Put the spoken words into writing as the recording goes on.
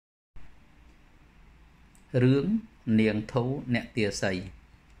រឿងនាងធូអ្នកទាស័យ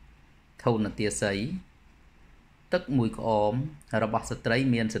ធូនទាស័យទឹកមួយក្អមរបស់ស្ត្រី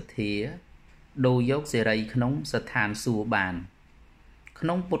មានសទ្ធាដូរយកសេរីក្នុងស្ថានសួគ៌បានក្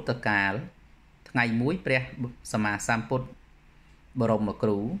នុងពុទ្ធកាលថ្ងៃមួយព្រះសម្មាសម្ពុទ្ធបរមគ្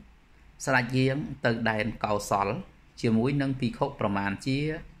រូស្ដេចយាងទៅដែនកោសលជាមួយនឹងភិក្ខុប្រមាណជា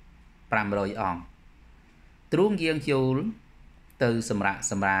500អង្គទ្រង់យាងចូលទៅសម្រាក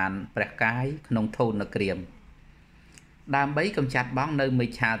សម្រានព្រះកាយក្នុងធូនក្រៀមដើម្បីកម្ចាត់បងនៅមិ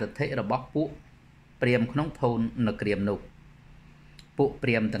ច្ឆាទិដ្ឋិរបស់ពួកព្រាហ្មណ៍ក្នុងធូនក្រៀមនោះពួកព្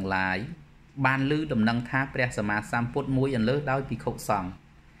រាហ្មណ៍ទាំងឡាយបានឮដំណឹងថាព្រះសម្មាសម្ពុទ្ធមួយអន្លើដោយភិក្ខុសង្ឃ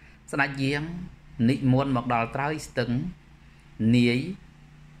ស្ដេចយាងនិមន្តមកដល់ត្រើយស្ទឹងនាយ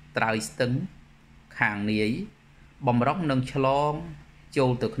ត្រើយស្ទឹងខាងនាយបំរុងនឹងឆ្លងចូ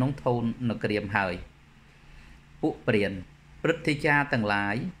លទៅក្នុងធូនក្រៀមហើយពួកព្រាហ្មណ៍ព្រឹទ្ធាចារ្យទាំងឡា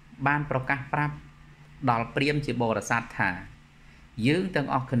យបានប្រកាសប្រាប់ដល់ព្រាហ្មណ៍ជាបរិស័ទថាយើងទាំង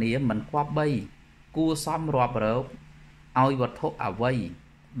អស់គ្នាមិនគប្បីគួរសមរាប់រកឲ្យវត្ថុអ្វី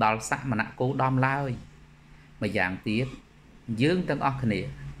ដល់សមណគោតមឡើយម្យ៉ាងទៀតយើងទាំងអស់គ្នា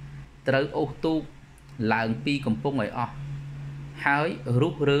ត្រូវអូសទូកឡើងពីកំពង់ឲ្យអស់ហើយ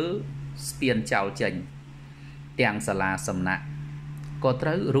រុះរើស្ពានចោលចេញទាំងសាលាសំណាក់ក៏ត្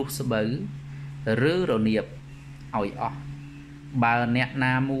រូវរុះស្បូវឬរនៀបឲ្យអស់បើអ្នក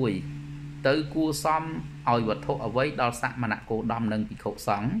ណាមួយទៅគួសមឲ្យវត្ថុអ្វីដល់សមណគោតមនិងភិក្ខុស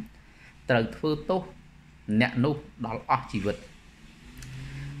ង្ឃត្រូវធ្វើទោសអ្នកនោះដល់អស់ជីវិត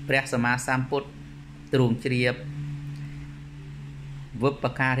ព្រះសម្មាសម្ពុទ្ធទ្រង់ជ្រាបវុប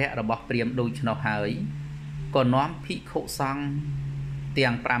ការៈរបស់ព្រាហ្មណ៍ដូច្នោះហើយក៏នាំភិក្ខុសង្ឃ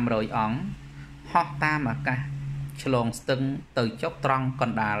ទាំង500អង្គហោះតាមអាកាសឆ្លងស្ទឹងទៅចុះត្រង់ក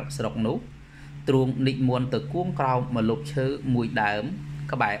ណ្ដាលស្រុកនោះទ្រង់និមន្តទៅគួងក្រោមម្លប់ឈើមួយដើម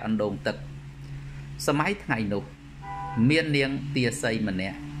ក្បែរអណ្ដូងទឹកសម័យថ្ងៃនោះមាននាងទាស័យម្នា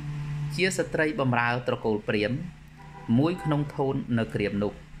ក់ជាស្ត្រីបម្រើត្រកូលព្រាហ្មណ៍មួយក្នុងធូនក្រៀម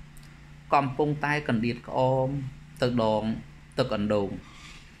នោះកំពុងតែកណ្ដៀតក្អមទៅដងទឹកអណ្ដូង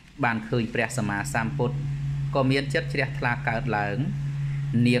បានឃើញព្រះសម្មាសម្ពុទ្ធក៏មានចិត្តជ្រះថ្លាកើតឡើង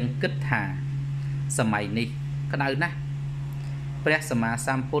នាងគិតថាសម័យនេះក្តៅណាស់ព្រះសម្មាស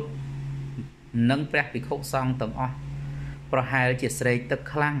ម្ពុទ្ធនិងព្រះភិក្ខុសង្ឃទាំងអស់ប្រហែលជាស្រេកទឹក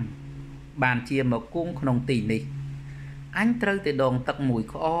ខ្លាំងបានជាមកគង់ក្នុងទីនេះអញត្រូវតែដងទឹកមួយ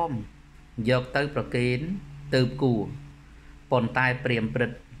ក្អមយកទៅប្រគេនទៅគួរប៉ុន្តែព្រាហ្មណ៍ព្រឹ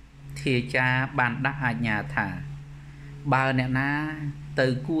ទ្ធធាចារបានដាក់អាជ្ញាថាបើអ្នកណាទៅ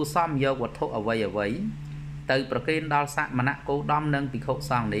គួរសមយកវត្ថុអ្វីទៅប្រគេនដល់សមណគោតមនិងភិក្ខុ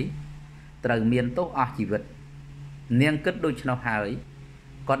សង្ឃនេះត្រូវមានទោសអស់ជីវិតនាងគិតដូច្នោះហើយ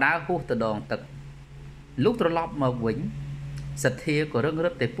ក៏ដើរហួសទៅដងទឹកលុះត្រឡប់មកវិញសទ្ធាក៏រឹងរឹ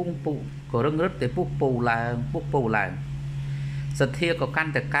តតែពុះពោឡើងសទ្ធាក៏កា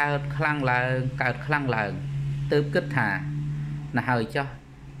ន់តែកើតខ្លាំងឡើងទើបគិតថាណាហើយចុះ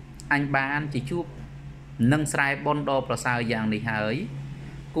អញបានជាជួបនឹងស្រែបុណ្យដ៏ប្រសើរយ៉ាងនេះហើយ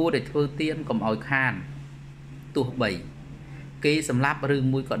គួរតែធ្វើទានកុំឲ្យខានទោះបីគេសម្លាប់ឬ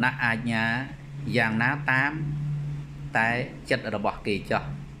មួយក៏ដាក់អាជ្ញាយ៉ាងណាតាមតែចិត្តរបស់គេចោះ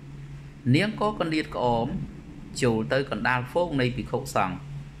នាងក៏កណ្ដៀតក្អមចូលទៅកណ្ដាលហ្វូងនៃភិក្ខុសង្ឃ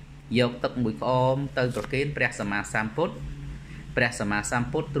យកទឹកមួយក្អមទៅប្រគេនព្រះសម្មាសម្ពុទ្ធព្រះសម្មាសម្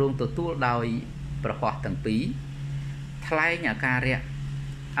ពុទ្ធទ្រង់ទទួលដោយប្រហោះទាំងពីរថ្លែងអាការៈ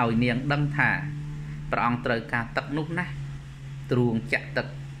ឲ្យនាងដឹងថាព្រះអង្គត្រូវការទឹកនោះណាស់ទ្រង់ចាក់ទឹក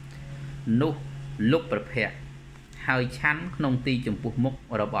នោះលុបប្រភ័ក្រហើយឆាន់ក្នុងទីចំពោះមុខ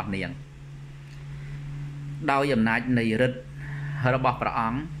របស់នាងដោយអំណាចនៃឫទ្ធិរបស់ព្រះអ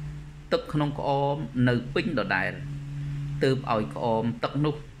ង្គទឹកក្នុងក្អមនៅពេញដដែលទើបឲ្យក្អមទឹក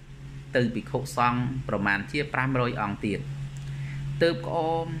នោះទៅភិក្ខុសង្ឃប្រមាណជា500អង្គទៀតទើបក្អ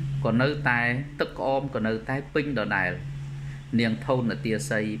មក៏នៅតែទឹកក្អមក៏នៅតែពេញដដែលនាងធូនទា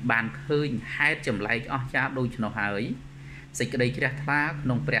ស័យបានឃើញហេតុចម្លែកអស្ចារ្យដូច្នោះហើយសេចក្តីជ្រះថ្លាក្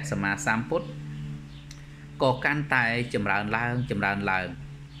នុងព្រះសម្មាសម្ពុទ្ធក៏កាន់តែចម្រើនឡើង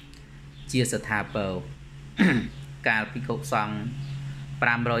ជាស្ថាពរកាលភិក្ខុសង្ឃ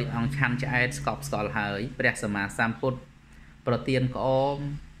500អង្គឆាន់ឆ្អែតស្កប់ស្កល់ហើយព្រះសម្មាសម្ពុទ្ធប្រទានក្អម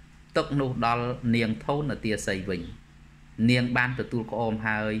ទឹកនោះដល់នាងធូនទាស័យវិញនាងបានទទួលក្អម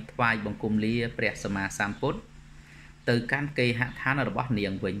ហើយថ្វាយបង្គំលាព្រះសម្មាសម្ពុទ្ធទៅកាន់គេហដ្ឋានរបស់នា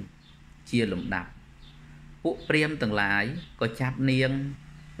ងវិញជាលំដាប់ពួកព្រាហ្មណ៍ទាំងឡាយក៏ចាប់នាង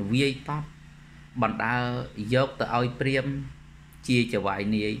វាយតប់បណ្ដើរយកទៅឲ្យព្រាហ្មណ៍ជាចវាយ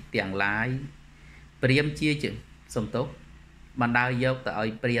នាយទាំងឡាយព្រាហ្មណ៍ជាសំទោសបណ្ដើរយកទៅឲ្យ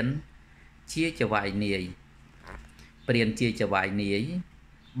ព្រានជាចវាយនាយព្រានជាចវាយនាយ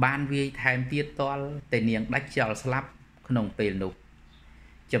បានវាយថែមទៀតតលតែនាងដាច់ចោលស្លាប់ក្នុងពេលនោះ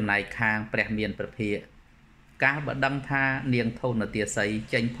ចំណែកខាងព្រះមានប្រភាកាលបើដឹងថានាងធនទាសី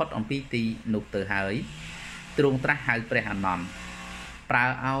ចេញផុតអំពីទីនោះទៅហើយទ្រង់ត្រាស់ហៅព្រះអានន្ទប្រើ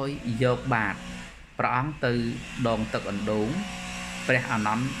ឲ្យយកបាតព្រះអង្គទៅដងទឹកអណ្ដូងព្រះអាន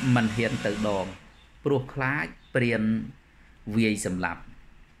ន្ទមិនហ៊ានទៅដងព្រោះខ្លាចព្រានវាយសម្លាប់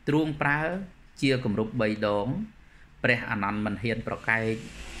ទ្រង់ប្រើជាគម្រប់3ដងព្រះអានន្ទមិនហ៊ានប្រកែក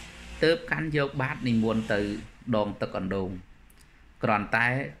ទើបកាន់យកបាតនិមន្តទៅដងទឹកអណ្ដូងគ្រាន់តែ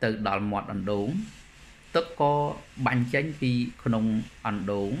ទៅដល់មាត់អណ្ដូងទឹកក៏បាញ់ចេញពីក្នុងអណ្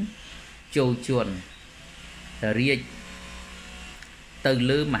ដូងចូលជន់រាជទៅ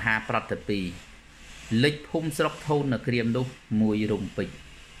លើមហាប្រតិពីលិចភូមិស្រុកធូននៅក្រៀមនោះមួយរំពេច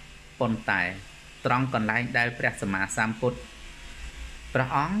ប៉ុន្តែត្រង់កន្លែងដែលព្រះសម្មាសម្ពុទ្ធព្រះ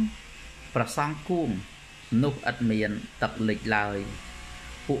អង្គប្រសង់គួងនោះឥតមានទឹកលិចឡើយ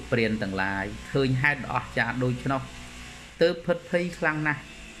ពួកព្រានទាំងឡាយឃើញហេតុអស្ចារ្យដូច្នោះទើបភិតភ័យខ្លាំងណាស់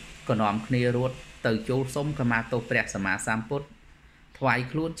ក៏នាំគ្នារត់ទៅចូលសុំខមាទោសព្រះសម្មាសម្ពុទ្ធថ្វាយ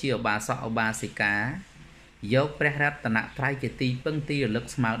ខ្លួនជាឧបាសកឧបាសិកាយកព្រះរតនត្រ័យជាទីពឹងទីរលឹក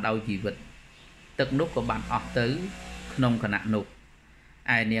ស្មើដោយជីវិតទឹកនោះក៏បានអស់ទៅក្នុងគណៈនោះ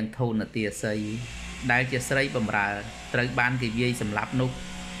ឯនាងធនទាសីដែលជាស្រីបម្រើត្រូវបានគេវាយសម្លាប់នោះ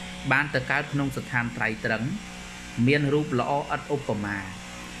បានទៅកើតក្នុងស្ថានត្រៃត្រឹងមានរូបល្អឥតឧបមា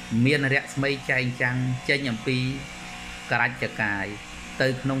មានរស្មីចែងចាំងចេញអំពីករច្ចកាយទៅ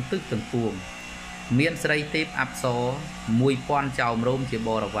ក្នុងទឹកទាំងពួងមានស្រីទេពអប្សរ 1000 ចោមរោមជាប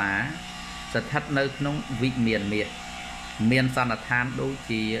រិវារស្ថិតនៅក្នុងវិមានមាសមានសន្និដ្ឋានដូច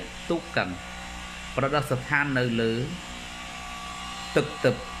ជាទូកកឹងប្រឌិតស្ថាននៅលើទឹក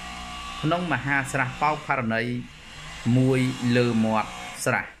ទឹកក្នុងមហាស្រះបោកផរណីមួយលើមាត់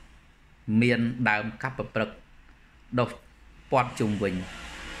ស្រះមានដើមកັບប្រព្រឹកដុះព័ទ្ធជុំវិញ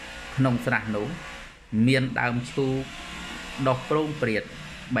ក្នុងស្រះនោះមានដើមឈូកដុះប្រងព្រាត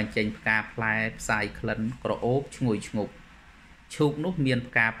បញ្ចេញផ្កាផ្លែផ្សាយក្លិនក្រអូបឈ្ងុយឈ្ងប់ឈូកនោះមាន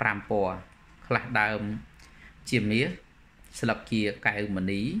ផ្កា5ពណ៌ខ្លះដើមជាមាសស្លឹកជាកែវម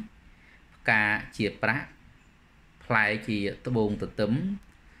ณีផ្កាជាប្រាក់ផ្លែជាត្បូងទទឹម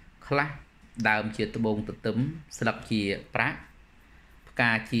ខ្លះដើមជាត្បូងទទឹមស្លឹកជាប្រាក់ផ្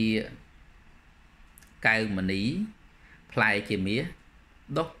កាជាកែវមณีផ្លែជាមាស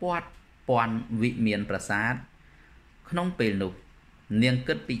ដុះព័ទ្ធពាន់វិមានប្រាសាទក្នុងពេលនោះនាង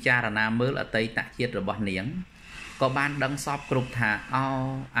គិតពិចារណាមើលអតីតជាតិរបស់នាងក៏បានដឹងសពគ្រប់ថាអោ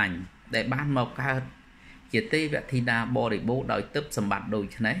អញដែលបានមកកើតជាទេវធីតាបរិបូរដោយទឹកសម្បត្តិដូ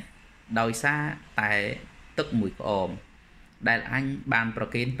ចនេះដោយសារតែទឹកមួយក្អមដែលអញបានប្រ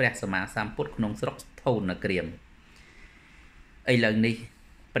គេនព្រះសម្មាសម្ពុទ្ធក្នុងស្រុកធូននៅក្រៀមឥឡូវនេះ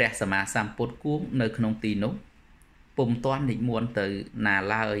ព្រះសម្មាសម្ពុទ្ធគួងនៅក្នុងទីនោះពុំទាន់និមន្តទៅណា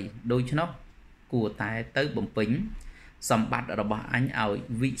ឡើយដូច្នោះគួរតែទៅបំពេញសម្បត្តិរបស់អញឲ្យ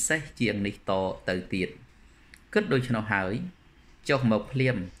វិសេសជាងនេះតទៅទៀតគិតដូច្នោះហើយចុះមកភ្លា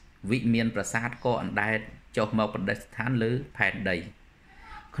មវិមានប្រាសាទក៏អណ្ដែតចុះមកប្រតិស្ថានលើផែនដី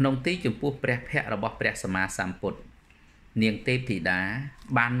ក្នុងទីចំពោះព្រះភ័ក្ត្ររបស់ព្រះសម្មាសម្ពុទ្ធនាងទេពធីតា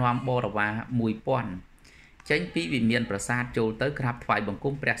បាននាំបរិវារ 1000 ចេញពីវិមានប្រាសាទចូលទៅក្រាបថ្វាយបង្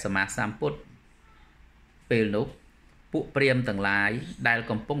គំព្រះសម្មាសម្ពុទ្ធពេលនោះពួកព្រាហ្មណ៍ទាំងឡាយដែល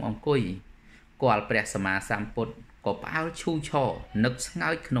កំពុងអង្គុយគាល់ព្រះសម្មាសម្ពុទ្ធក៏ផ្អើលឈូឆរនឹកស្ងើ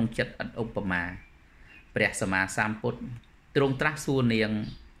ចក្នុងចិត្តឥតឧបមាព្រះសម្មាសម្ពុទ្ធទ្រង់ត្រាស់សួរនាង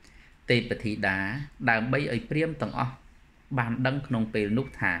ទេពធីតាដើម្បីឲ្យព្រាហ្មណ៍ទាំងអស់បានដឹងក្នុងពេលនោះ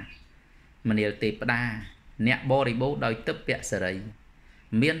ថាមនាលទេពតាអ្នកបរិបូរដោយទឹកពៈសេរី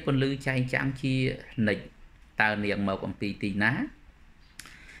មានពន្លឺចែងចាំងជានិច្ចតើនាងមកអំពីទីណា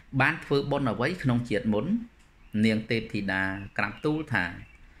បានធ្វើបុណ្យអ្វីក្នុងជាតិមុននាងទេពធីតាក្រាបទូលថា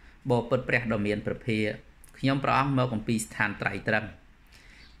បបិទ្ធព្រះដ៏មានព្រះភិក្ខខ្ញុំព្រះអង្គមកអំពីស្ថានត្រៃត្រឹង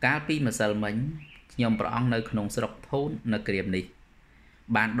កាលពីម្សិលមិញខ្ញុំព្រះអង្គនៅក្នុងស្រុកធូននៅក្រៀមនេះ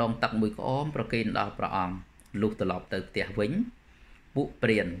បានដងទឹកមួយក្អមប្រគេនដល់ព្រះអង្គលុះត្រឡប់ទៅផ្ទះវិញពួកព្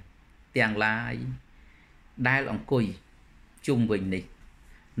រានទាំងឡាយដែលអង្គុយជុំវិញនេះ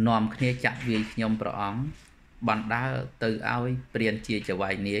នាំគ្នាចាក់វាយខ្ញុំព្រះអង្គបណ្ដើរទៅឲ្យព្រានជាចវា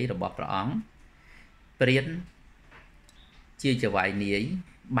យនាយរបស់ព្រះអង្គព្រានជាចវាយនាយ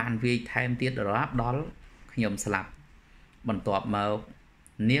បានវាយថែមទៀតរាប់ដល់ខ្ញុំស្លាប់បន្ទាប់មក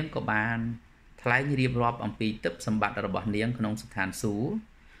នាងក៏បានថ្លែងរៀបរាប់អំពីទិព្វសម្បត្តិរបស់នាងក្នុងស្ថានសួគ៌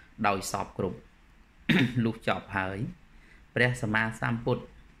ដោយសពគ្រប់លុះចប់ហើយព្រះសម្មាសម្ពុទ្ធ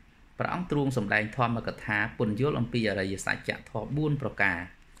ព្រះអង្គទ្រង់សម្ដែងធម្មកថាពន្យល់អំពីអរិយសច្ចធម៌4ប្រការ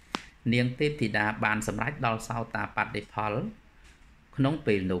នាងទេពធីតាបានសម្រេចដល់សោតាបត្តិផលក្នុង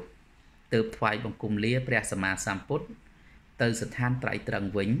ពេលនោះទើបថ្វាយបង្គំលាព្រះសម្មាសម្ពុទ្ធ ទៅស្ថានត្រៃត្រឹង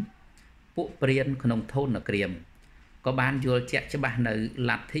វិញពួកព្រានក្នុងធនក្រៀមក៏បានយល់ជាក់ច្បាស់នៅ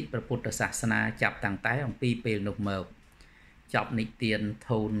លទ្ធិព្រះពុទ្ធសាសនាចាប់តាំងតែអំពីពេលនោះមកចប់និទាន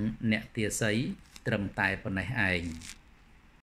ធូនអ្នកទាស័យត្រឹមតែប៉ុណ្ណេះឯង